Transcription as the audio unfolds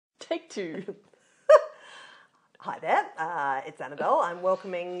Take two. Hi there, it's Annabelle. I'm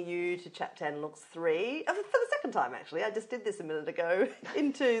welcoming you to Chat 10 Looks 3, for the second time actually. I just did this a minute ago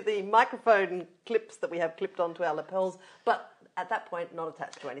into the microphone clips that we have clipped onto our lapels, but at that point not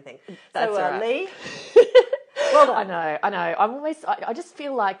attached to anything. That's so, all right. Lee, well done. I know. I just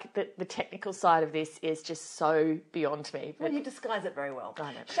feel like the technical side of this is just so beyond me. Well, you disguise it very well.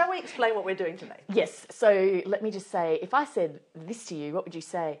 I know. Shall we explain what we're doing today? Yes, so let me just say, if I said this to you, what would you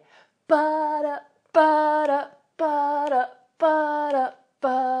say? Ba-da, ba-da, ba-da, ba-da,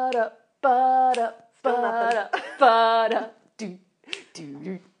 ba-da, ba-da, ba-da, ba-da, do,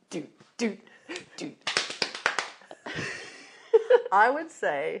 do, do, do, do. I would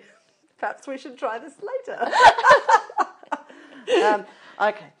say perhaps we should try this later.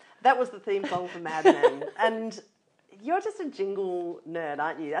 Okay, that was the theme song for Mad Men. And you're just a jingle nerd,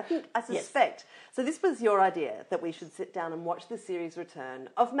 aren't you? I suspect. Yes. So this was your idea, that we should sit down and watch the series return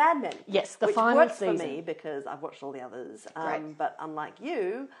of Mad Men. Yes, the which final works season. For me because I've watched all the others. Right. But unlike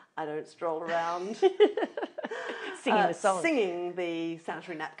you, I don't stroll around singing the song. Singing the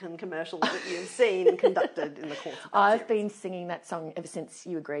sanitary napkin commercials that you've seen conducted in the course of that I've series. been singing that song ever since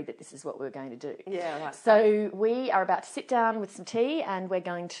you agreed that this is what we were going to do. Yeah, right. So we are about to sit down with some tea and we're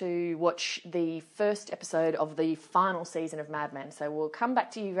going to watch the first episode of the final season of Mad Men. So we'll come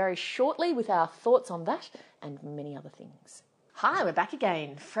back to you very shortly with our thoughts on that and many other things. Hi, we're back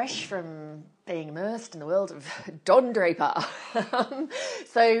again, fresh from being immersed in the world of Don Draper.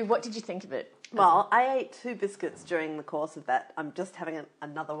 So what did you think of it? Well, I ate 2 biscuits during the course of that. I'm just having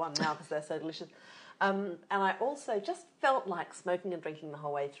another one now because they're so delicious. And I also just felt like smoking and drinking the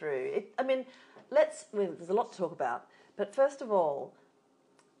whole way through. There's a lot to talk about. But first of all,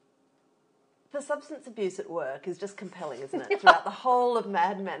 the substance abuse at work is just compelling, isn't it? Throughout the whole of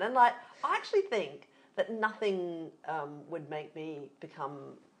Mad Men. And I actually think that nothing would make me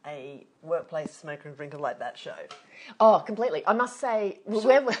become a workplace smoker and drinker like that show. Oh, completely. I must say,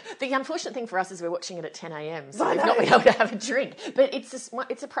 the unfortunate thing for us is we're watching it at 10 a.m, so we've not been able to have a drink. But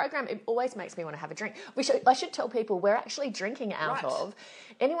it's a program, it always makes me want to have a drink. I should tell people we're actually drinking out of.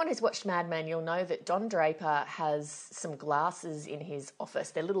 Anyone who's watched Mad Men, you'll know that Don Draper has some glasses in his office.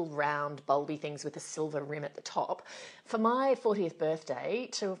 They're little round, bulby things with a silver rim at the top. For my 40th birthday,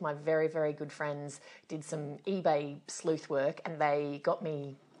 2 of my very, very good friends did some eBay sleuth work and they got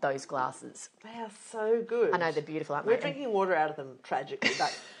me those glasses. They are so good. I know, they're beautiful, aren't they? We're drinking water out of them, tragically,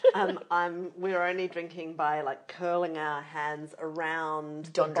 but we're only drinking by curling our hands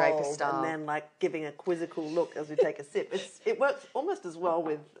around Don the Draper bulb style, and then giving a quizzical look as we take a sip. It works almost as well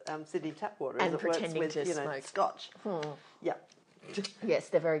with Sydney tap water as and it works pretending with to smoke Scotch. Yeah. Yes,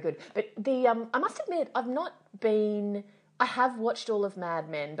 they're very good. But I must admit, I have watched all of Mad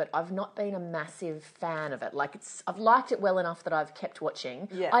Men, but I've not been a massive fan of it. I've liked it well enough that I've kept watching.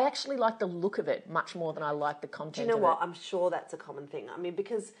 Yeah. I actually like the look of it much more than I like the content. Do you know what? I'm sure that's a common thing. I mean,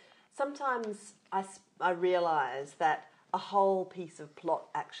 because sometimes I realise that a whole piece of plot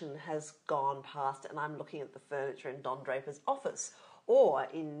action has gone past, and I'm looking at the furniture in Don Draper's office or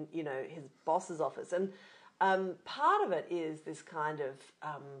in his boss's office, and part of it is this kind of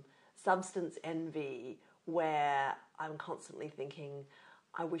substance envy where I'm constantly thinking,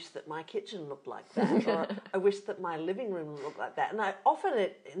 I wish that my kitchen looked like that, or I wish that my living room looked like that. And I often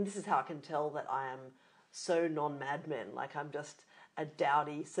and this is how I can tell that I am so non-Mad Men, like I'm just a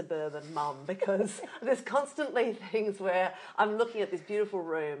dowdy suburban mum, because there's constantly things where I'm looking at this beautiful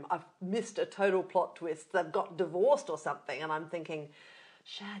room, I've missed a total plot twist, they've got divorced or something, and I'm thinking,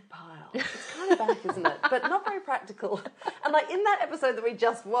 Shagpile, it's kind of back, isn't it? But not very practical. And in that episode that we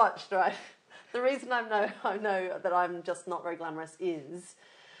just watched, right, the reason I know that I'm just not very glamorous is,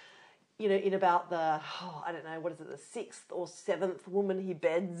 in about the, I don't know, what is it, the 6th or 7th woman he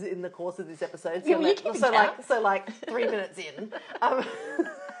beds in the course of this episode. So 3 minutes in,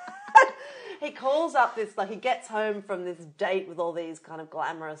 he calls up this, he gets home from this date with all these kind of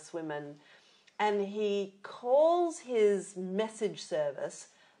glamorous women, and he calls his message service,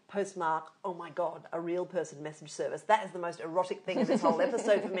 postmark, oh my God, a real person message service. That is the most erotic thing in this whole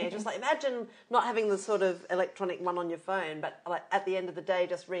episode for me. Just imagine not having the sort of electronic one on your phone, but at the end of the day,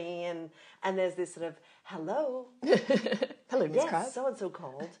 just ringing in, and there's this sort of, hello. Hello, Miss Crabb. Yes, so-and-so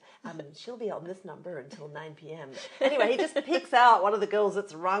called. She'll be on this number until 9 p.m. Anyway, he just picks out one of the girls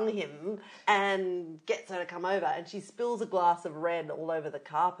that's rung him and gets her to come over, and she spills a glass of red all over the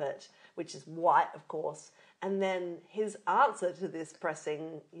carpet, which is white, of course. And then his answer to this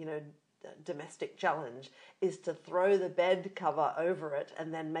pressing, domestic challenge is to throw the bed cover over it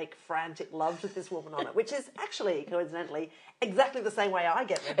and then make frantic love to this woman on it, which is actually, coincidentally, exactly the same way I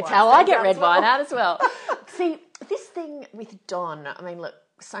get red wine. It's how I get red wine out as well. See, this thing with Don, I mean, look,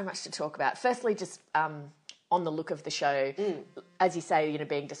 so much to talk about. Firstly, just on the look of the show, as you say,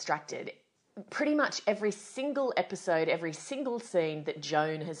 being distracted. Pretty much every single episode, every single scene that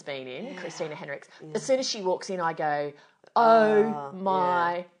Joan has been in, Christina Hendricks, as soon as she walks in, I go, oh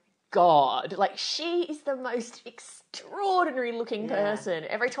my God. Like, she is the most extraordinary looking person.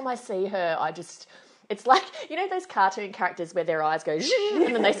 Every time I see her, it's like, those cartoon characters where their eyes go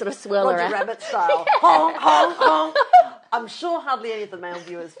and then they sort of swirl Roger around. Rabbit style. Honk, honk, honk. I'm sure hardly any of the male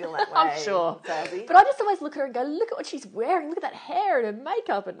viewers feel that way. I'm sure. Sadly. But I just always look at her and go, look at what she's wearing. Look at that hair and her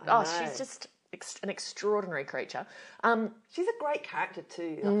makeup. And she's just an extraordinary creature. She's a great character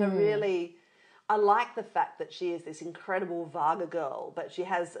too. Like I like the fact that she is this incredible Varga girl, but she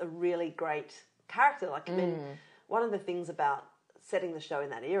has a really great character. Like, I mean, one of the things about setting the show in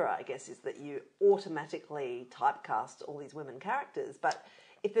that era, I guess, is that you automatically typecast all these women characters. But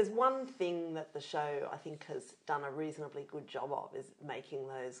if there's one thing that the show, I think, has done a reasonably good job of, is making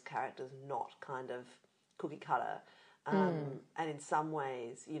those characters not kind of cookie cutter. And in some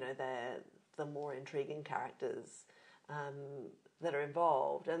ways, they're the more intriguing characters that are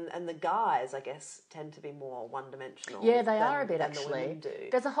involved, and the guys, I guess, tend to be more one-dimensional. Yeah, they are a bit, actually. The women do.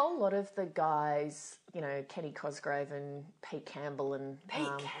 There's a whole lot of the guys, Kenny Cosgrove and Pete Campbell and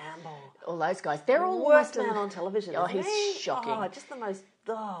all those guys. They're all worst man on television. Oh, he's shocking. Oh, just the most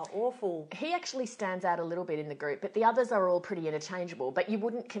awful. He actually stands out a little bit in the group, but the others are all pretty interchangeable. But you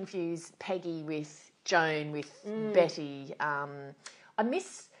wouldn't confuse Peggy with Joan with Betty.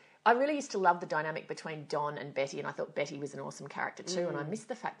 I really used to love the dynamic between Don and Betty, and I thought Betty was an awesome character too, and I miss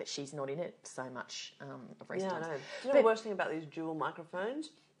the fact that she's not in it so much of recent times. I know. Do you know the worst thing about these dual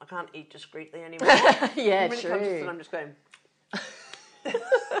microphones? I can't eat discreetly anymore. Yeah, I'm really true. conscious that I'm just going...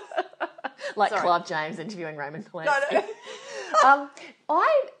 Like Clive James interviewing Roman Polanski. No.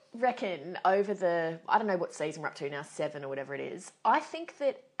 I reckon over I don't know what season we're up to now, 7 or whatever it is, I think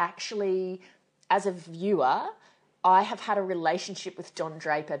that actually, as a viewer, I have had a relationship with Don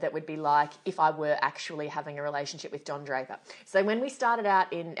Draper that would be like if I were actually having a relationship with Don Draper. So when we started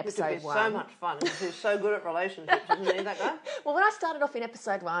out in episode 1... so much fun. He's so good at relationships, isn't he, that guy? Well, when I started off in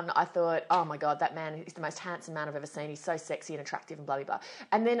episode 1, I thought, oh my God, that man is the most handsome man I've ever seen. He's so sexy and attractive and blah, blah, blah.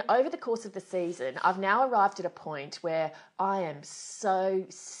 And then over the course of the season, I've now arrived at a point where I am so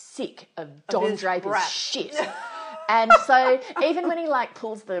sick of Don Draper's shit. And so even when he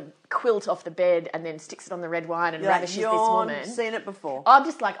pulls the quilt off the bed and then sticks it on the red wine and ravishes this woman, I've seen it before. I'm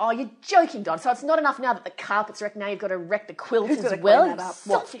just like, oh, you're joking, Don. So it's not enough now that the carpet's wrecked. Now you've got to wreck the quilt as well. You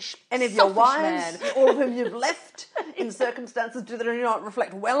selfish, any of your wives, man. All of whom you've left in circumstances do not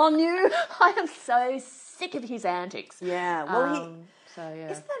reflect well on you. I am so sick of his antics. Yeah, well,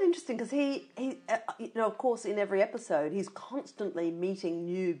 isn't that interesting? Because he of course, in every episode, he's constantly meeting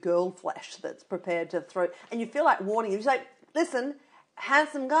new girl flesh that's prepared to throw, and you feel like warning him. He's like, listen,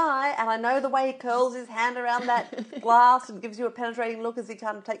 handsome guy, and I know the way he curls his hand around that glass and gives you a penetrating look as he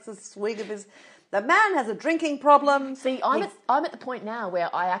kind of takes a swig of his... The man has a drinking problem. See, I'm at the point now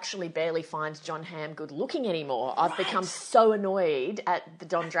where I actually barely find John Hamm good looking anymore. I've become so annoyed at the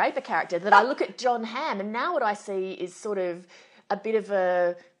Don Draper character that I look at John Hamm, and now what I see is sort of a bit of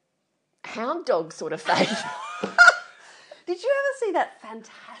a hound dog sort of face. Did you ever see that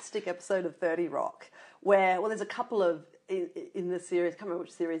fantastic episode of 30 Rock where, there's a couple of, in the series, I can't remember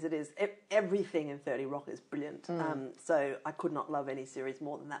which series it is, everything in 30 Rock is brilliant. So I could not love any series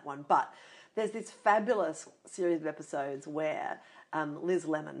more than that one. But there's this fabulous series of episodes where Liz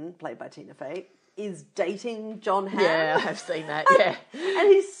Lemon, played by Tina Fey, is dating John Hamm. Yeah, I have seen that, yeah. And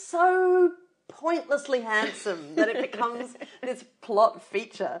he's so pointlessly handsome that it becomes this plot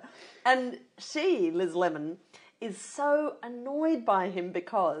feature. And she, Liz Lemon, is so annoyed by him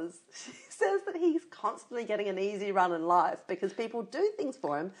because she says that he's constantly getting an easy run in life because people do things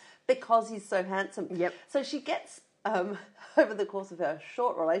for him because he's so handsome. Yep. So she gets, over the course of her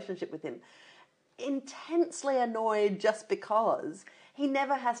short relationship with him, intensely annoyed just because he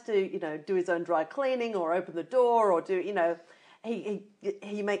never has to, do his own dry cleaning or open the door or do, he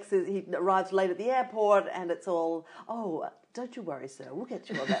arrives late at the airport and it's all, oh, don't you worry, sir, we'll get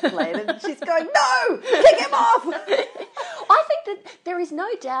you on that plane. And she's going, no, kick him off. I think that there is no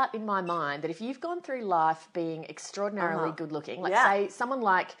doubt in my mind that if you've gone through life being extraordinarily good looking, say someone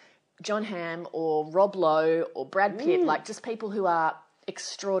like John Hamm or Rob Lowe or Brad Pitt, just people who are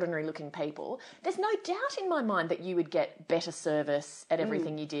extraordinary looking people, there's no doubt in my mind that you would get better service at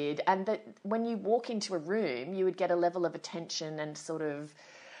everything you did, and that when you walk into a room you would get a level of attention and sort of,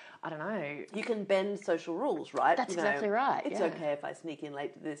 I don't know. You can bend social rules, right? That's exactly right. It's okay if I sneak in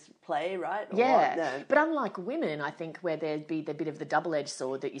late to this play, right? Or Yeah, no. but unlike women, I think where there'd be the bit of the double-edged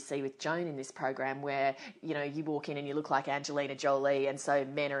sword that you see with Joan in this program, where you walk in and you look like Angelina Jolie, and so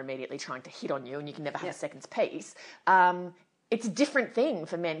men are immediately trying to hit on you, and you can never have a second's peace. It's a different thing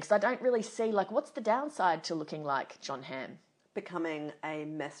for men, because I don't really see what's the downside to looking like John Hamm? Becoming a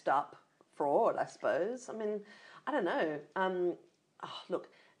messed up fraud, I suppose. I mean, I don't know. Look,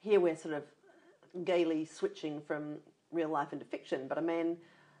 here we're sort of gaily switching from real life into fiction, but I mean,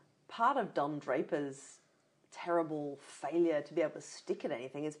 part of Don Draper's terrible failure to be able to stick at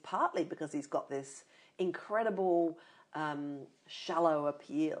anything is partly because he's got this incredible shallow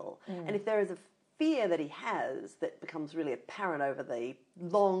appeal. And if there is a fear that he has that becomes really apparent over the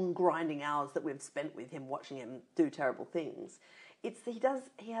long grinding hours that we've spent with him watching him do terrible things, he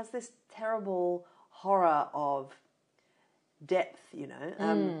has this terrible horror of depth,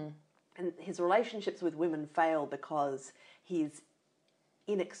 and his relationships with women fail because he's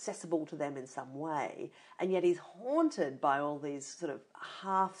inaccessible to them in some way, and yet he's haunted by all these sort of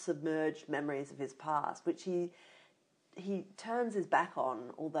half-submerged memories of his past, which he turns his back on,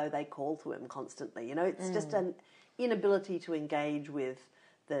 although they call to him constantly. It's just an inability to engage with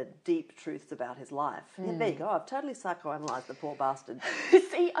the deep truths about his life. Yeah, there you go. I've totally psychoanalyzed the poor bastard.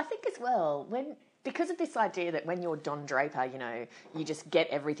 See, I think as well, because of this idea that when you're Don Draper, you just get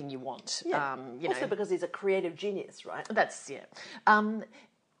everything you want. Yeah. Also because he's a creative genius, right? That's,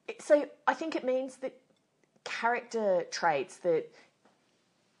 so I think it means that character traits that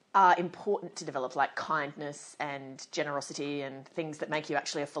are important to develop, like kindness and generosity and things that make you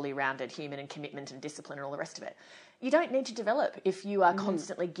actually a fully rounded human, and commitment and discipline and all the rest of it, you don't need to develop if you are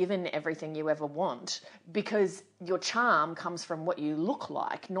constantly given everything you ever want, because your charm comes from what you look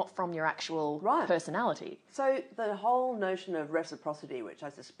like, not from your actual personality. So the whole notion of reciprocity, which I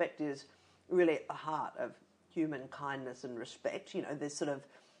suspect is really at the heart of human kindness and respect, this sort of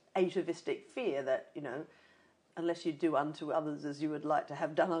atavistic fear that, unless you do unto others as you would like to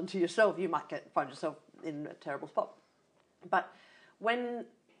have done unto yourself, you might find yourself in a terrible spot. But when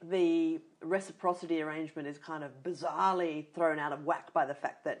the reciprocity arrangement is kind of bizarrely thrown out of whack by the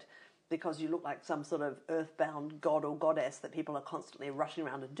fact that because you look like some sort of earthbound god or goddess that people are constantly rushing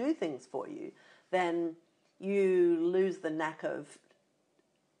around to do things for you, then you lose the knack of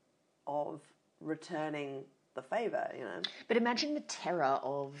returning the favour, But imagine the terror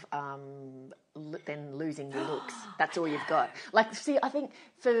of then losing your looks. That's all you've got. I think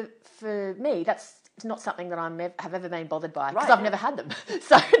for me, that's not something that I have ever been bothered by, because I've never had them.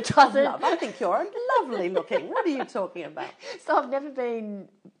 So it doesn't... I think you're lovely looking. What are you talking about? So I've never been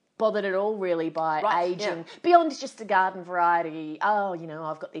bothered at all, really, by age and beyond just a garden variety. Oh,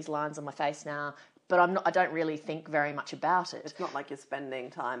 I've got these lines on my face now. But I don't really think very much about it. It's not like you're spending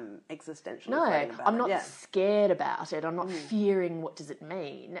time existentially fighting about it. I'm not scared about it. I'm not fearing what does it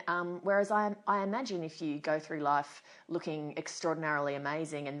mean. Whereas I imagine if you go through life looking extraordinarily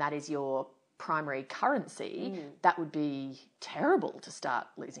amazing and that is your primary currency, that would be terrible to start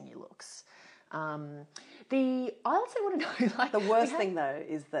losing your looks. I also want to know, the worst thing though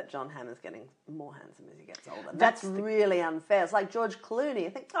is that John Hamm is getting more handsome as he gets older. That's really unfair. It's like George Clooney. I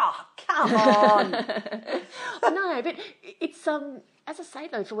think, come on. No, but it's as I say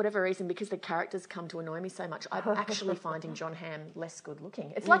though, for whatever reason, because the characters come to annoy me so much, I'm actually finding John Hamm less good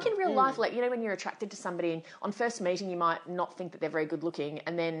looking. It's like in real life, when you're attracted to somebody and on first meeting you might not think that they're very good looking,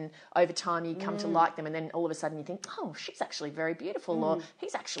 and then over time you come to like them, and then all of a sudden you think, oh, she's actually very beautiful, or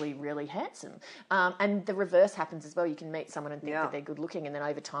he's actually really handsome. And the reverse happens as well. You can meet someone and think that they're good looking, and then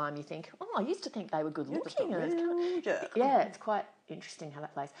over time you think, oh, I used to think they were good looking. Yeah, it's quite interesting how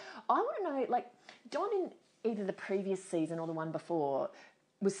that plays. I want to know, Don in either the previous season or the one before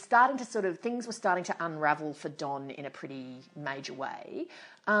was starting to things were starting to unravel for Don in a pretty major way.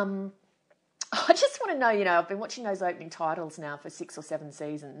 I just want to know, I've been watching those opening titles now for 6 or 7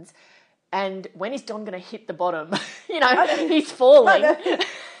 seasons, and when is Don going to hit the bottom? He's falling, and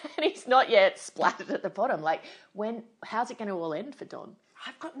he's not yet splattered at the bottom. How's it going to all end for Don?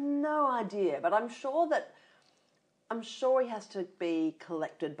 I've got no idea, but I'm sure he has to be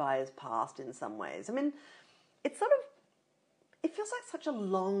collected by his past in some ways. I mean, it feels like such a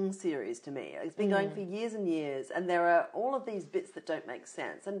long series to me. It's been going for years and years, and there are all of these bits that don't make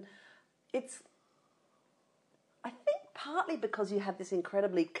sense. And it's, I think, partly because you have this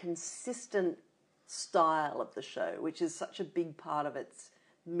incredibly consistent style of the show, which is such a big part of its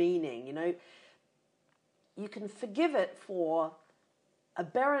meaning. You can forgive it for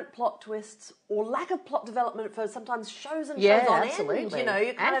aberrant plot twists or lack of plot development for sometimes shows and shows on absolutely. end. You know,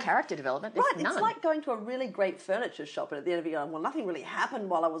 you and character development. There's Right, none. it's like going to a really great furniture shop and at the end of it going, well, nothing really happened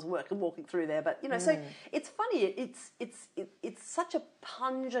while I was walking through there. But, you know, so it's funny. It's such a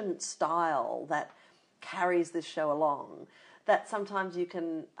pungent style that carries this show along that sometimes you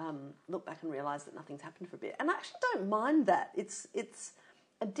can look back and realise that nothing's happened for a bit. And I actually don't mind that. It's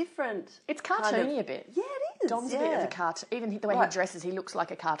a different... It's cartoony a bit. Yeah, it is. Dom's a bit of a cartoon. Even the way he dresses, he looks like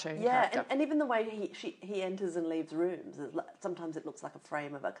a cartoon character. And even the way he enters and leaves rooms, sometimes it looks like a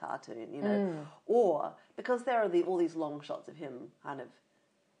frame of a cartoon, you know. Or, because there are all these long shots of him kind of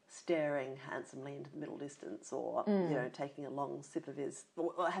staring handsomely into the middle distance or, you know, taking a long sip of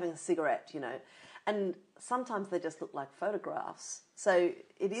or having a cigarette, you know. And sometimes they just look like photographs. So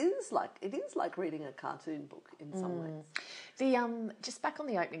it is like reading a cartoon book in some ways. Just back on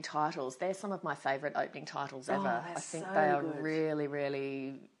the opening titles, they're some of my favourite opening titles ever. I think so they are good. really,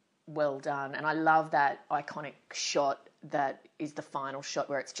 really well done. And I love that iconic shot that is the final shot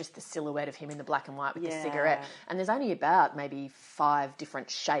where it's just the silhouette of him in the black and white with the cigarette. And there's only about maybe 5 different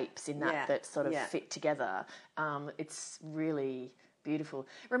shapes in that sort of fit together. It's really beautiful.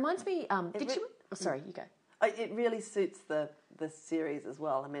 Reminds me, sorry, you go. It really suits the series as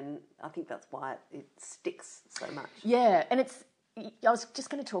well. I mean, I think that's why it sticks so much. Yeah, and I was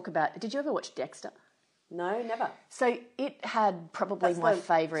just going to talk about, did you ever watch Dexter? No, never. So it had probably my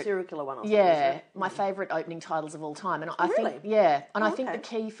favourite serial killer one. Or something, isn't it? My favourite opening titles of all time, and I really? think I think the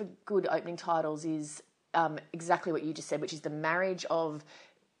key for good opening titles is exactly what you just said, which is the marriage of,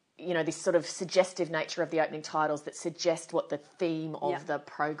 you know, this sort of suggestive nature of the opening titles that suggest what the theme of the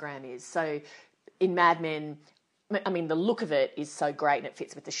program is. So in Mad Men, I mean, the look of it is so great and it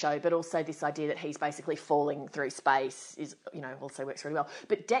fits with the show, but also this idea that he's basically falling through space is, you know, also works really well.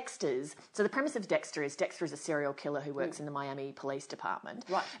 But so the premise of Dexter is a serial killer who works in the Miami Police Department.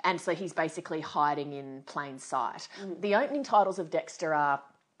 Right. And so he's basically hiding in plain sight. The opening titles of Dexter are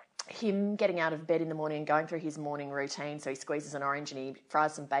him getting out of bed in the morning and going through his morning routine. So he squeezes an orange and he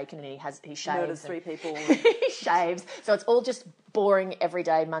fries some bacon and he shaves. Murders 3 people. He shaves. So it's all just boring,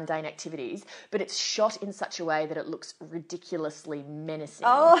 everyday, mundane activities, but it's shot in such a way that it looks ridiculously menacing.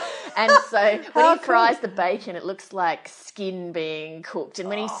 Oh. And so when he fries the bacon, it looks like skin being cooked. And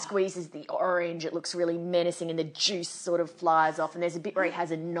when he squeezes the orange, it looks really menacing and the juice sort of flies off. And there's a bit where he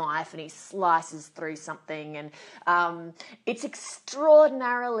has a knife and he slices through something. And it's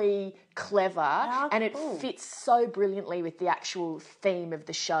extraordinarily clever and it fits so brilliantly with the actual theme of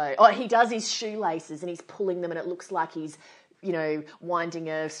the show. Oh, he does his shoelaces and he's pulling them and it looks like he's, you know, winding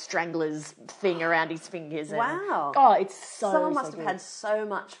a strangler's thing around his fingers. And, wow. Oh, it's so Someone must have good. had so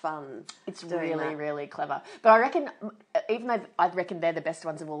much fun. It's really, really clever. But I reckon, even though I reckon they're the best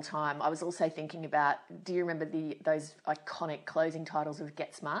ones of all time, I was also thinking about, do you remember those iconic closing titles of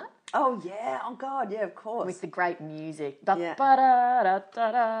Get Smart? Oh, yeah. Oh, God, yeah, of course. With the great music. Yeah.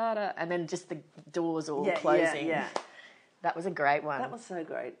 And then just the doors all closing. Yeah. That was a great one. That was so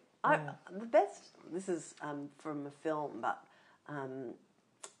great. The best, this is from a film, but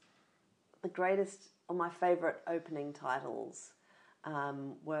the greatest, or my favourite opening titles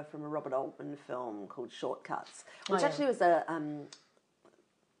were from a Robert Altman film called Shortcuts, which actually was a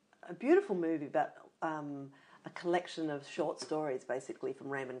beautiful movie, but a collection of short stories basically from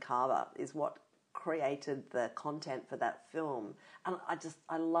Raymond Carver is what created the content for that film. And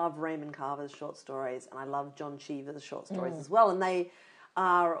I love Raymond Carver's short stories and I love John Cheever's short stories as well, and they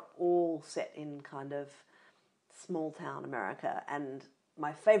are all set in kind of small town America. And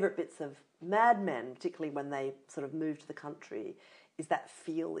my favourite bits of Mad Men, particularly when they sort of move to the country, is that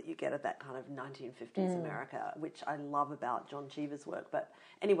feel that you get of that kind of 1950s America, which I love about John Cheever's work. But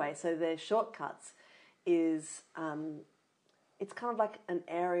anyway, so their Shortcuts is it's kind of like an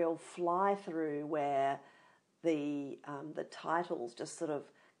aerial fly through where the titles just sort of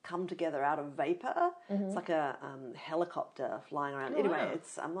come together out of vapour. It's like a helicopter flying around. Anyway,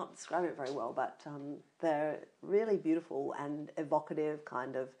 I'm not describing it very well, but they're really beautiful and evocative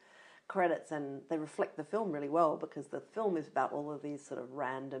kind of credits, and they reflect the film really well because the film is about all of these sort of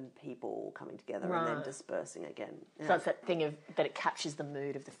random people coming together and then dispersing again. Yeah. So it's that thing of that it captures the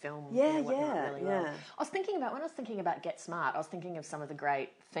mood of the film. Really well. I was thinking about Get Smart, I was thinking of some of the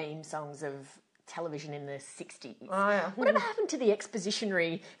great theme songs of television in the 60s. Whatever happened to the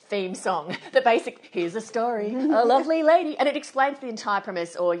expositionary theme song? Here's a story, a lovely lady, and it explains the entire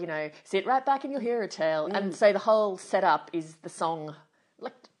premise, or, you know, sit right back and you'll hear a tale. And so the whole setup is the song.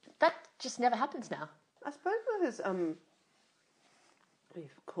 Like, that just never happens now. I suppose there's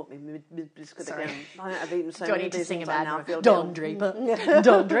you've caught me mid-biscuit Sorry. again. I've eaten so Do I many need to sing biscuits, about I now feel Don down. Draper?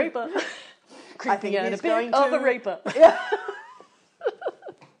 Don Draper. Creeping out a bit of a reaper. Yeah.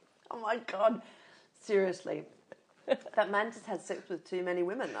 my God. Seriously. That man just had sex with too many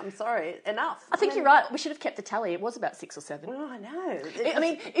women. I'm sorry. Enough. I think you're right. We should have kept the tally. It was about 6 or 7. Well, I know. I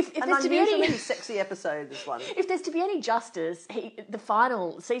mean, if an there's to be any unusually sexy episode, this one. If there's to be any justice, the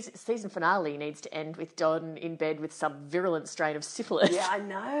final season finale needs to end with Don in bed with some virulent strain of syphilis. Yeah, I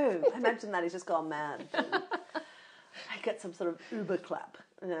know. Imagine that. He's just gone mad. I get some sort of uber clap.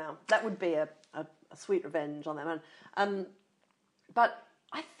 Yeah, that would be a sweet revenge on that man. But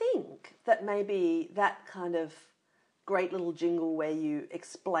I think that maybe that kind of great little jingle where you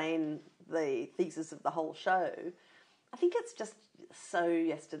explain the thesis of the whole show, I think it's just so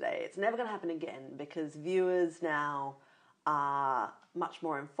yesterday. It's never going to happen again because viewers now are much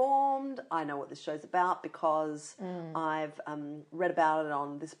more informed. I know what this show's about because I've read about it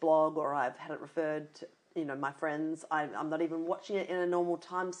on this blog or I've had it referred to, my friends. I'm not even watching it in a normal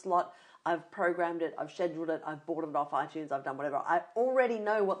time slot. I've programmed it, I've scheduled it, I've bought it off iTunes, I've done whatever. I already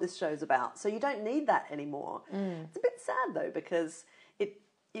know what this show's about, so you don't need that anymore. It's a bit sad, though, because it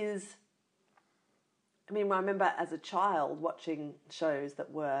is... I mean, I remember as a child watching shows that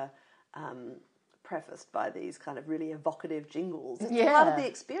were prefaced by these kind of really evocative jingles. It's part of the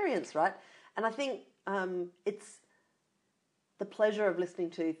experience, right? And I think it's the pleasure of listening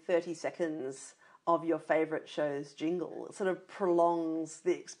to 30 seconds of your favourite show's jingle. It sort of prolongs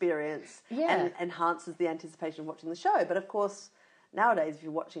the experience and enhances the anticipation of watching the show. But of course, nowadays, if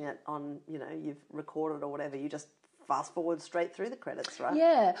you're watching it on, you've recorded or whatever, you just fast forward straight through the credits, right?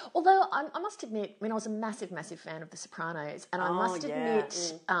 Yeah. Although I must admit, I was a massive fan of The Sopranos, and I must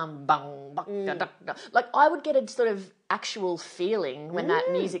admit, like I would get a sort of actual feeling when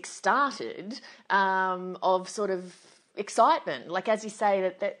that music started of sort of excitement, like as you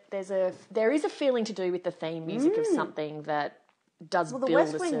say, that there is a feeling to do with the theme music of something that does build the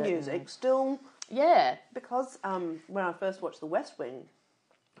West Wing certain... music still, because when I first watched The West Wing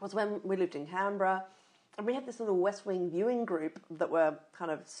was when we lived in Canberra, and we had this little West Wing viewing group that were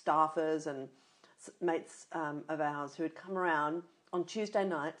kind of staffers and mates of ours who would come around on Tuesday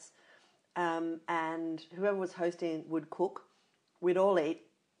nights, and whoever was hosting would cook, we'd all eat,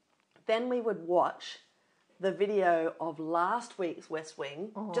 then we would watch the video of last week's West Wing,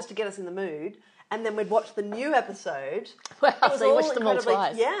 just to get us in the mood, and then we'd watch the new episode. Wow, so you watched them all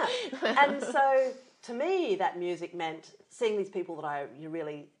twice. Yeah. And so, to me, that music meant seeing these people that I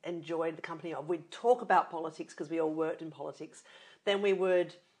really enjoyed the company of. We'd talk about politics, because we all worked in politics. Then we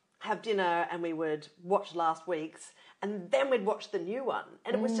would have dinner, and we would watch last week's, and then we'd watch the new one.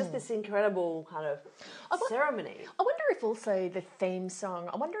 And it was just this incredible kind of ceremony. I wonder if also the theme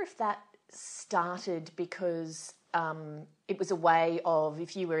song, I wonder if that started because it was a way of,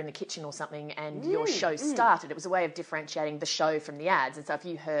 if you were in the kitchen or something and your show started, it was a way of differentiating the show from the ads. And so if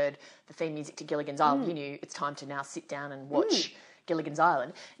you heard the theme music to Gilligan's Island, you knew it's time to now sit down and watch Gilligan's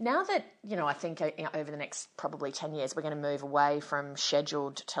Island. Now that, I think over the next probably 10 years, we're going to move away from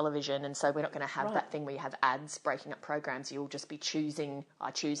scheduled television, and so we're not going to have that thing where you have ads breaking up programs. You'll just be choosing,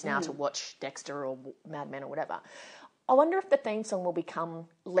 I choose now to watch Dexter or Mad Men or whatever. I wonder if the theme song will become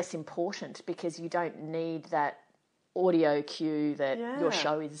less important because you don't need that audio cue that your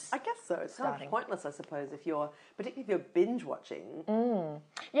show is. I guess so. It's kind of pointless, I suppose, particularly if you're binge watching.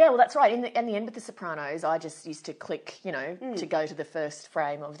 Yeah, well, that's right. In the end of The Sopranos, I just used to click, to go to the first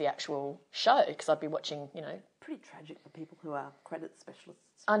frame of the actual show because I'd be watching, Pretty tragic for people who are credit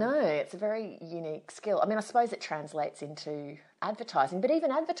specialists. I know, it's a very unique skill. I mean, I suppose it translates into advertising, but even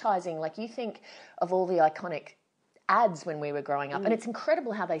advertising, like you think of all the iconic ads when we were growing up, and it's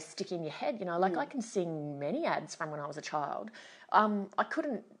incredible how they stick in your head. I can sing many ads from when I was a child. I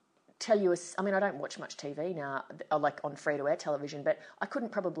couldn't tell you I don't watch much TV now, like on free-to-air television, but I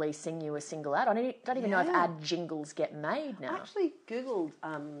couldn't probably sing you a single ad. I don't even know if ad jingles get made now. I actually Googled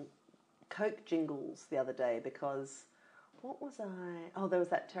Coke jingles the other day because what was I... Oh, there was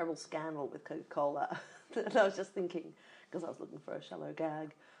that terrible scandal with Coca-Cola. And I was just thinking, because I was looking for a shallow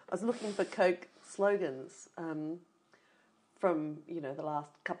gag, I was looking for Coke slogans from, the last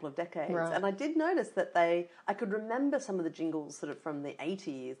couple of decades. Right. And I did notice that I could remember some of the jingles sort of from the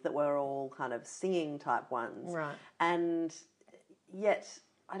 80s that were all kind of singing type ones. Right. And yet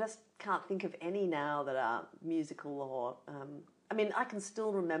I just can't think of any now that are musical or... I can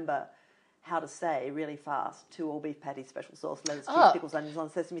still remember how to say really fast 2 all-beef patties, special sauce, lettuce, cheese, pickles, onions on a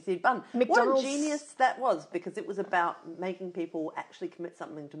sesame seed bun. McDonald's... What a genius that was, because it was about making people actually commit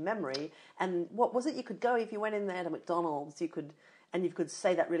something to memory. And what was it? You could go, if you went in there to McDonald's, you could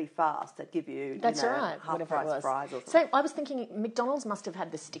say that really fast. They'd give you, half-price fries or something. So I was thinking McDonald's must have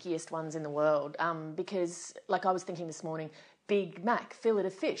had the stickiest ones in the world because, like I was thinking this morning, Big Mac, fillet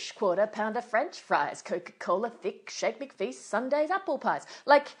of fish, quarter pounder French fries, Coca-Cola thick, Shake McFeast, Sundays apple pies.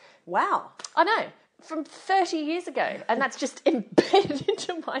 Like, Wow. I know, from 30 years ago, and that's just embedded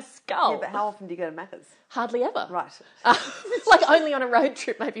into my skull. Yeah, but how often do you go to Macca's? Hardly ever. Right. Like only on a road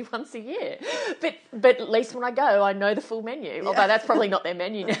trip, maybe once a year. But at least when I go, I know the full menu. Although that's probably not their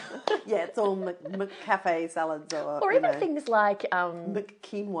menu now. Yeah, it's all McCafe salads Or even things like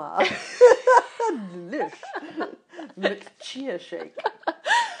McQuinoa. Delish. McChea shake.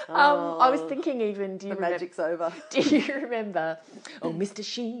 I was thinking even, The magic's over. Do you remember? Oh, Mr.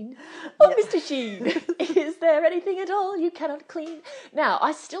 Sheen. Oh, yeah. Mr. Sheen. Is there anything at all you cannot clean? Now,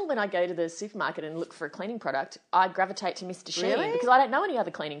 I still, when I go to the supermarket and look for a cleaning product, I gravitate to Mr. Sheen because I don't know any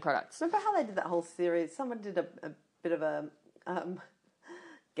other cleaning products. Remember how they did that whole series? Someone did a bit of a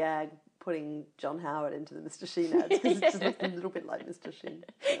gag putting John Howard into the Mr. Sheen ads because it just looked a little bit like Mr. Sheen.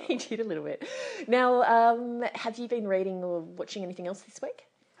 Oh. He did a little bit. Now, have you been reading or watching anything else this week?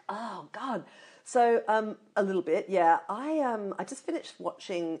 Oh God! So a little bit, yeah. I just finished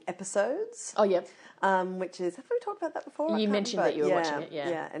watching Episodes. Oh yeah. Which is, have we talked about that before? You mentioned that you were watching it. Yeah.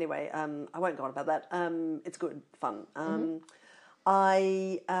 Yeah. Anyway, I won't go on about that. It's good fun.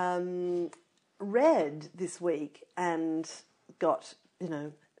 I read this week and got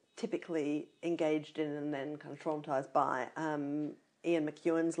typically engaged in and then kind of traumatised by Ian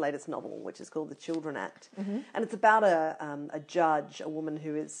McEwan's latest novel, which is called The Children Act. And it's about a judge, a woman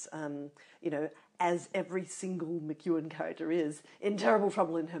who is, as every single McEwan character is, in terrible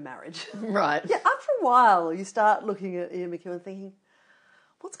trouble in her marriage. Right. Yeah, after a while, you start looking at Ian McEwan thinking,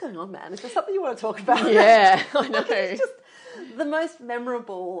 what's going on, man? Is there something you want to talk about? Yeah, I know. It's just the most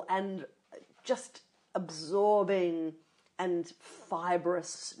memorable and just absorbing and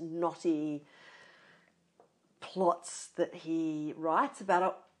fibrous, knotty plots that he writes about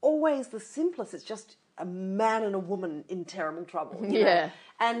are always the simplest. It's just a man and a woman in terrible trouble. You know?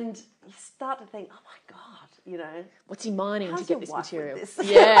 And you start to think, oh my God, what's he mining to get this material? This?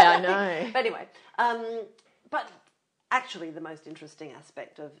 Yeah, I know. But anyway, but actually the most interesting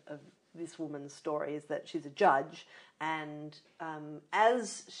aspect of this woman's story is that she's a judge, and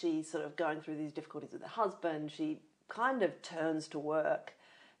as she's sort of going through these difficulties with her husband, she kind of turns to work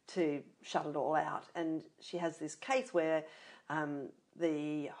to shut it all out. And she has this case where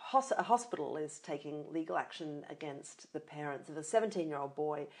a hospital is taking legal action against the parents of a 17-year-old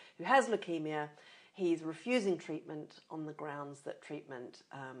boy who has leukemia. He's refusing treatment on the grounds that treatment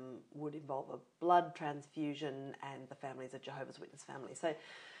would involve a blood transfusion, and the family is a Jehovah's Witness family.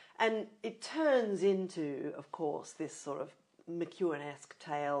 And it turns into, of course, this sort of McEwan-esque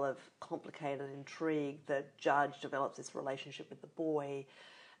tale of complicated intrigue. The judge develops this relationship with the boy.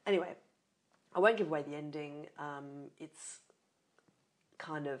 Anyway, I won't give away the ending. It's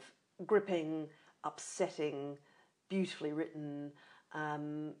kind of gripping, upsetting, beautifully written,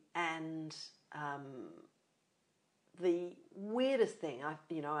 and the weirdest thing,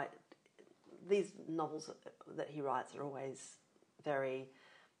 these novels that he writes are always very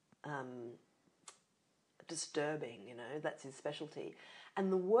disturbing. That's his specialty.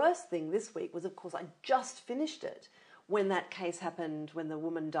 And the worst thing this week was, of course, I just finished it when that case happened, when the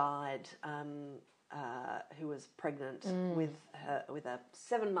woman died, who was pregnant with a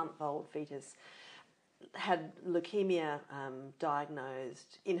 7-month-old fetus, had leukemia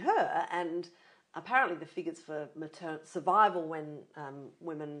diagnosed in her, and apparently the figures for survival when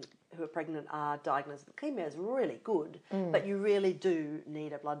women who are pregnant are diagnosed with leukemia is really good, but you really do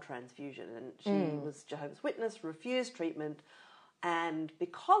need a blood transfusion. And she was Jehovah's Witness, refused treatment, and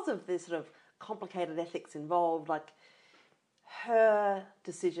because of this sort of complicated ethics involved, like, her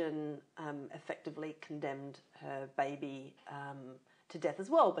decision effectively condemned her baby to death as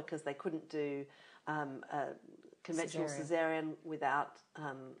well, because they couldn't do a conventional cesarean without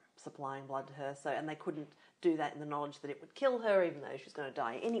supplying blood to her. And they couldn't do that in the knowledge that it would kill her, even though she was going to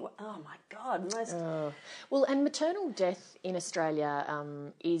die anyway. Oh my God! Well, and maternal death in Australia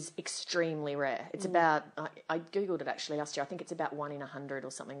is extremely rare. It's about, I googled it actually last year. I think it's about 1 in 100 or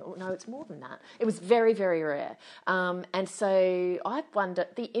something. Oh, no, it's more than that. It was very, very rare. And so I wonder,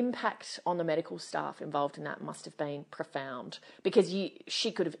 the impact on the medical staff involved in that must have been profound, because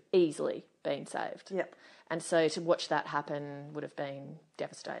she could have easily been saved. Yep. And so to watch that happen would have been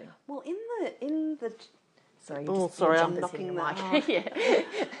devastating. Well, in the Sorry, I'm knocking the mic. Yeah.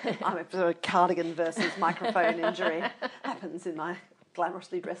 I'm a cardigan versus microphone injury. Happens in my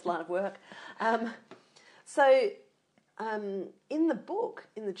glamorously dressed line of work. In the book,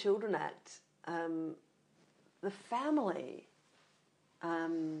 in the Children Act, the family,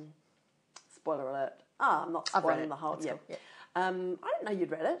 spoiler alert, I'm not spoiling the whole... Yeah. I didn't know you'd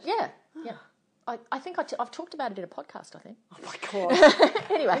read it. Yeah, yeah. I think I've talked about it in a podcast, I think. Oh, my God.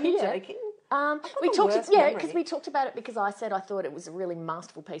 Anyway, Are you yeah. joking? Because we talked about it because I said I thought it was a really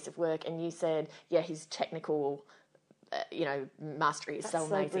masterful piece of work, and you said, his technical, mastery is so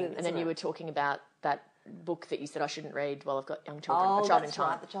amazing. And then you were talking about that book that you said I shouldn't read while I've got young children. Oh, A Child in that's Time.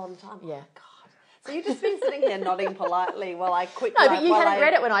 right, The Child in Time. Yeah. Oh, God. So you've just been sitting here nodding politely while I quickly... No, but you hadn't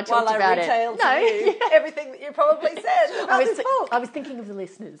read it when I talked about it. While I retailed to you everything that you probably said about this book. I was thinking of the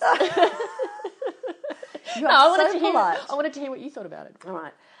listeners. You are so polite. I wanted to hear what you thought about it. All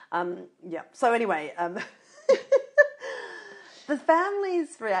right. So anyway, the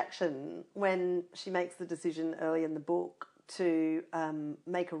family's reaction when she makes the decision early in the book to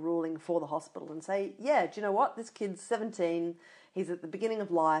make a ruling for the hospital and say, do you know what? This kid's 17. He's at the beginning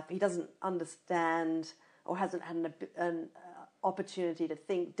of life. He doesn't understand or hasn't had an opportunity to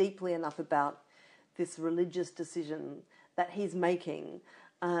think deeply enough about this religious decision that he's making.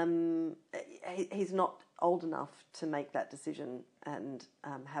 He's not old enough to make that decision and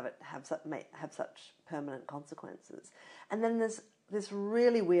have such permanent consequences. And then there's this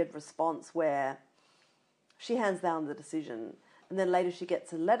really weird response where she hands down the decision, and then later she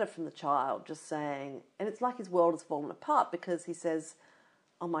gets a letter from the child just saying, and it's like his world has fallen apart because he says,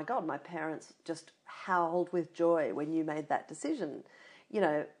 "Oh my God, my parents just howled with joy when you made that decision."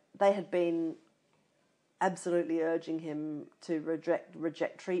 They had been absolutely urging him to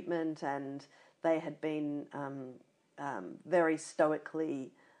reject treatment, and they had been very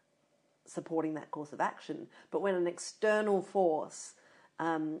stoically supporting that course of action. But when an external force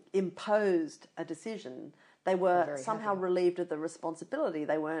imposed a decision, they were somehow relieved of the responsibility.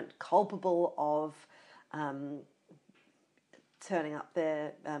 They weren't culpable of turning up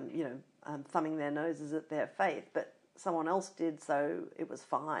their, thumbing their noses at their faith, but someone else did, so it was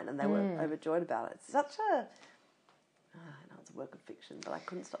fine, and they were overjoyed about it. It's such a... I know it's a work of fiction, but I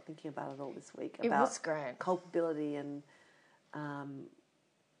couldn't stop thinking about it all this week. It was great. Culpability and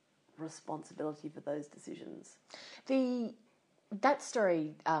responsibility for those decisions. That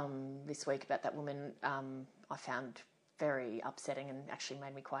story this week about that woman I found very upsetting and actually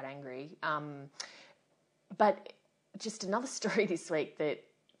made me quite angry. But just another story this week that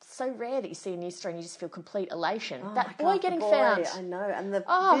so rare that you see a news story and you just feel complete elation. That boy getting found. I know, and the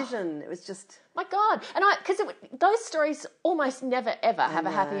vision, it was just... My God. And because those stories almost never, ever have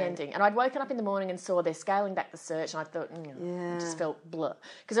a happy ending. And I'd woken up in the morning and saw they're scaling back the search, and I thought, it just felt blur.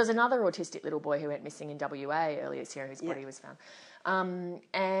 Because there was another autistic little boy who went missing in WA earlier this year, whose body was found. And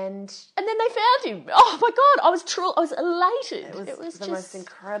then they found him. Oh my God, I was elated. It was the most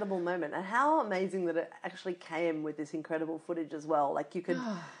incredible moment. And how amazing that it actually came with this incredible footage as well. Like you could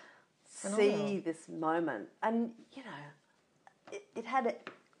see this moment. And, it had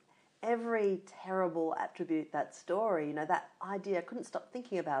every terrible attribute, that story, that idea. I couldn't stop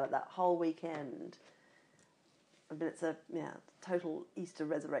thinking about it that whole weekend. I mean, it's a total Easter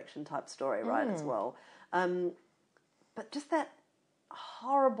resurrection type story, right, as well. But just that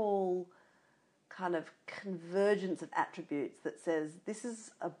horrible kind of convergence of attributes that says this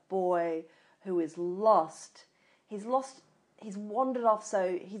is a boy who is lost. He's wandered off,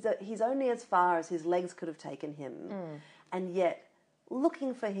 so he's only as far as his legs could have taken him, and yet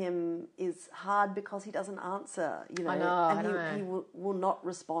looking for him is hard because he doesn't answer, I know. He will not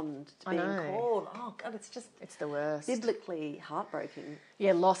respond to being called. Oh God, it's the worst. Biblically heartbreaking.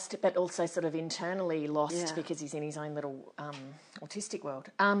 Yeah, lost, but also sort of internally lost because he's in his own little autistic world.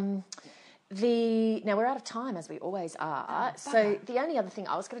 Now we're out of time, as we always are. So the only other thing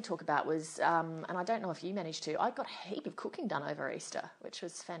I was going to talk about was, and I don't know if you managed to, I got a heap of cooking done over Easter, which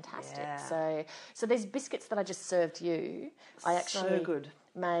was fantastic. Yeah. So there's biscuits that I just served you. I actually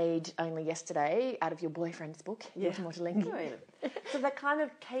made only yesterday out of your boyfriend's book, Yotam Ottolenghi. So they're kind of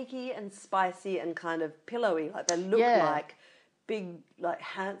cakey and spicy and kind of pillowy. Like they look like big, like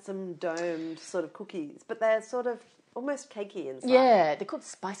handsome domed sort of cookies, but they're sort of almost cakey inside. Yeah, they're called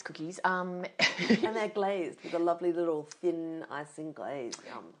spice cookies. And they're glazed with a lovely little thin icing glaze.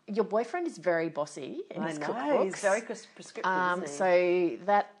 Yum. Your boyfriend is very bossy in his cookbooks. He's very prescriptive, isn't he? So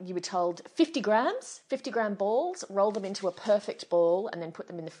that you were told 50 gram balls, roll them into a perfect ball and then put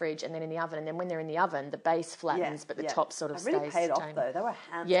them in the fridge and then in the oven. And then when they're in the oven, the base flattens but the top sort of stays. Really paid off though. They were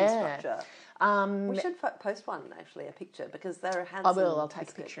handsome structure. We should post one, actually, a picture, because they're a handsome... I will, I'll take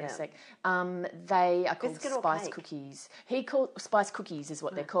a picture in a sec. They are called spice cookies. He called spice cookies is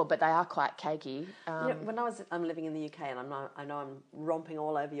what they're called, but they are quite cakey. When I'm living in the UK, and I know I'm romping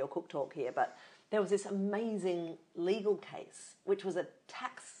all over your cook talk here, but there was this amazing legal case, which was a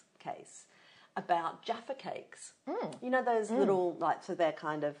tax case, about Jaffa cakes. You know those little, so they're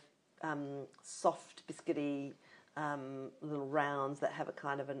kind of soft, biscuity... little rounds that have a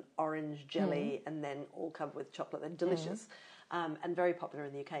kind of an orange jelly and then all covered with chocolate. They're delicious and very popular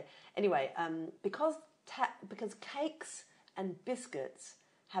in the UK. Anyway, because cakes and biscuits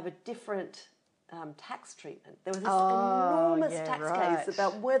have a different tax treatment. There was this enormous tax case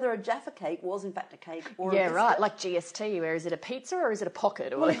about whether a Jaffa cake was in fact a cake or a biscuit. Right, like GST, where is it a pizza or is it a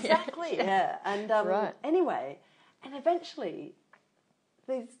pocket? Well, exactly, And anyway, and eventually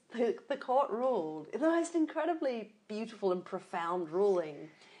the court ruled, the most incredibly beautiful and profound ruling.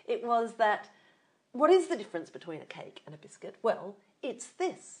 It was that, what is the difference between a cake and a biscuit? Well, it's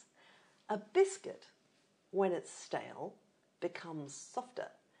this. A biscuit, when it's stale, becomes softer.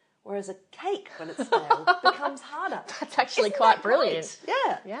 Whereas a cake, when it's stale, becomes harder. That's actually quite brilliant.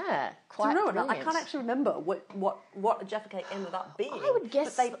 Yeah. Yeah, quite brilliant. I can't actually remember what a Jaffa cake ended up being. I would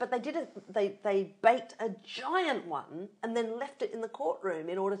guess... But they baked a giant one and then left it in the courtroom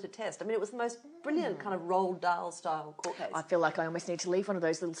in order to test. I mean, it was the most brilliant kind of Roald Dahl style court case. I feel like I almost need to leave one of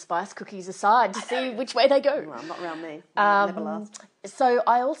those little spice cookies aside to see which way they go. Well, not around me. Never last. So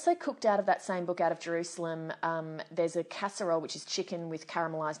I also cooked out of that same book, Out of Jerusalem. There's a casserole, which is chicken with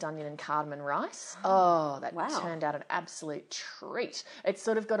caramelised onion and cardamom rice. Oh, that turned out an absolute treat. It's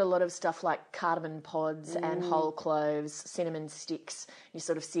sort of got a lot of stuff like cardamom pods and whole cloves, cinnamon sticks. You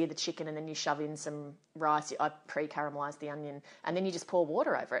sort of sear the chicken and then you shove in some rice. I pre-caramelised the onion and then you just pour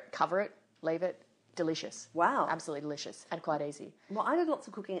water over it, cover it, leave it. Delicious. Wow. Absolutely delicious and quite easy. Well, I did lots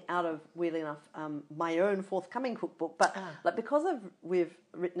of cooking out of, weirdly enough, my own forthcoming cookbook. But like because we've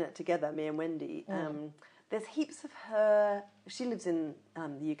written it together, me and Wendy, there's heaps of her... She lives in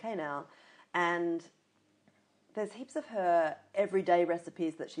the UK now, and there's heaps of her everyday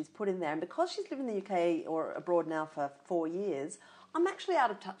recipes that she's put in there. And because she's lived in the UK or abroad now for 4 years, I'm actually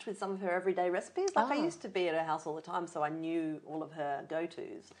out of touch with some of her everyday recipes. Like I used to be at her house all the time, so I knew all of her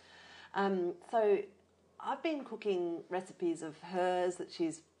go-tos. So I've been cooking recipes of hers that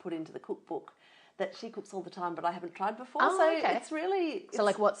she's put into the cookbook that she cooks all the time, but I haven't tried before. It's really... So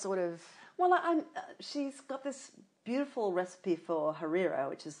like what sort of... Well, she's got this beautiful recipe for harira,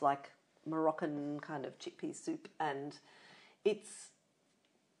 which is like Moroccan kind of chickpea soup, and it's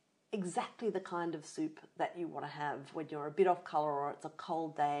exactly the kind of soup that you want to have when you're a bit off colour or it's a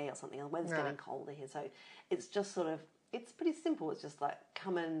cold day or something. The weather's getting colder here, so it's just sort of... It's pretty simple. It's just like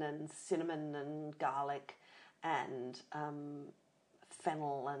cumin and cinnamon and garlic and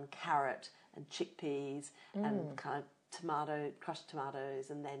fennel and carrot and chickpeas and kind of crushed tomatoes,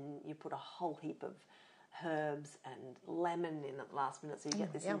 and then you put a whole heap of herbs and lemon in at the last minute, so you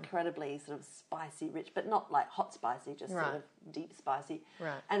get this incredibly sort of spicy, rich, but not like hot spicy, just sort of deep spicy.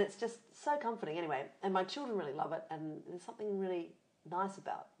 Right. And it's just so comforting anyway. And my children really love it, and there's something really nice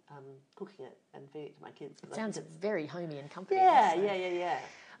about cooking it and feeding it to my kids. It sounds very homey and comforting. Yeah.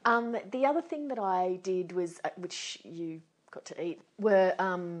 The other thing that I did was, which you got to eat, were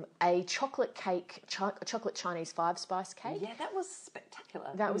a chocolate cake, a chocolate Chinese 5-spice cake. Yeah, that was spectacular.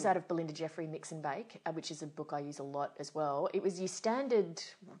 That was out of Belinda Jeffrey Mix and Bake, which is a book I use a lot as well. It was your standard,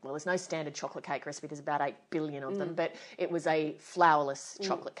 well, there's no standard chocolate cake recipe, there's about 8 billion of them, but it was a flourless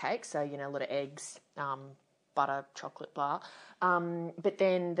chocolate cake, so, a lot of eggs, butter, chocolate, blah. But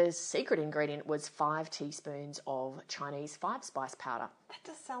then the secret ingredient was 5 teaspoons of Chinese 5-spice powder. That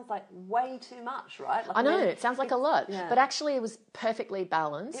just sounds like way too much, right? Like I know, it sounds like a lot. Yeah. But actually it was perfectly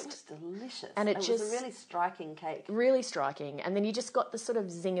balanced. It was delicious. And it was a really striking cake. Really striking. And then you just got the sort of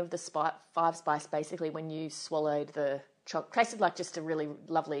zing of the 5-spice basically when you swallowed the chocolate. Tasted like just a really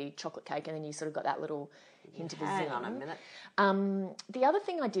lovely chocolate cake, and then you sort of got that little hint of a zing. Hang on a minute. The other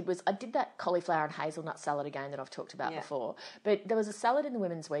thing I did was I did that cauliflower and hazelnut salad again that I've talked about before. But there was a salad in the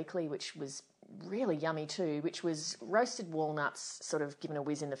Women's Weekly which was really yummy too, which was roasted walnuts sort of given a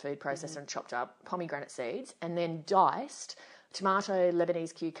whiz in the food processor and chopped up, pomegranate seeds, and then diced tomato,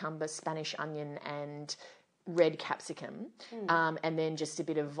 Lebanese cucumber, Spanish onion and red capsicum, and then just a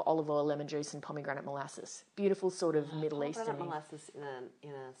bit of olive oil, lemon juice and pomegranate molasses. Beautiful sort of Middle Eastern. Pomegranate molasses in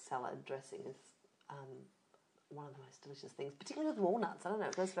a salad dressing is one of the most delicious things, particularly with walnuts. I don't know,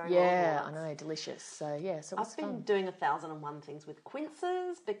 it goes very well with walnuts. I know, delicious. So so it was I've been doing 1,001 things with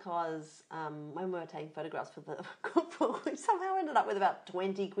quinces because when we were taking photographs for the cookbook, we somehow ended up with about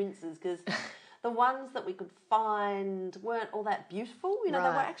 20 quinces because the ones that we could find weren't all that beautiful. They were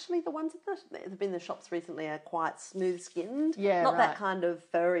actually the ones that have been in the shops recently are quite smooth-skinned. Yeah, not that kind of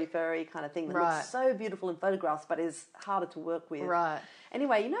furry kind of thing that looks so beautiful in photographs but is harder to work with. Right.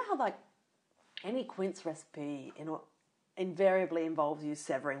 Anyway, you know how like any quince recipe invariably involves you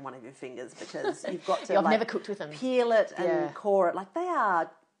severing one of your fingers because you've got to I've never cooked with them. Peel it and core it. Like they are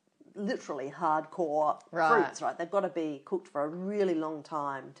literally hardcore fruits, right? They've got to be cooked for a really long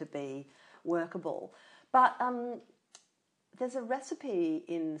time to be workable. But there's a recipe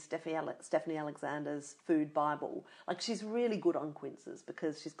in Stephanie Alexander's Food Bible. Like, she's really good on quinces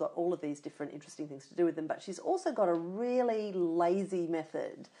because she's got all of these different interesting things to do with them, but she's also got a really lazy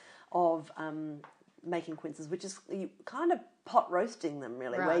method of making quinces, which is you kind of pot roasting them,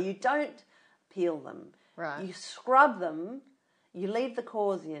 really, where you don't peel them. Right. You scrub them, you leave the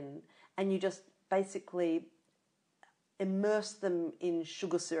cores in, and you just basically immerse them in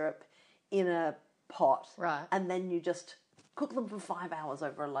sugar syrup in a pot. Right. And then you just cook them for 5 hours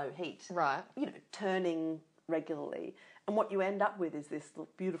over a low heat. Right. You know, turning regularly. And what you end up with is this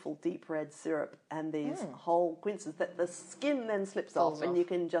beautiful deep red syrup and these whole quinces that the skin then slips off, and you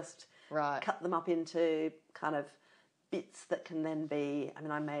can just cut them up into kind of bits that can then be... I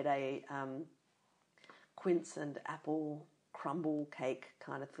mean, I made a quince and apple crumble cake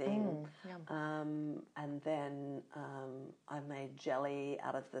kind of thing. And then I made jelly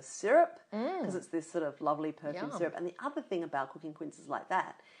out of the syrup because it's this sort of lovely perfume syrup. And the other thing about cooking quinces like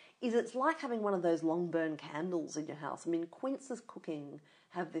that is it's like having one of those long burn candles in your house. I mean, quinces cooking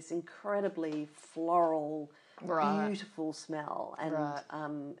have this incredibly floral, beautiful smell,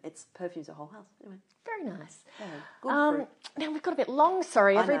 and it perfumes the whole house. Anyway. Very nice. Yeah, good fruit. Now, we've got a bit long,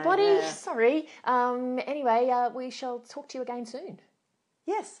 sorry, everybody. I know, yeah. Sorry. Anyway, we shall talk to you again soon.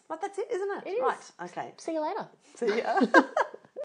 Yes, but that's it, isn't it? It is. Right, okay. See you later. See ya.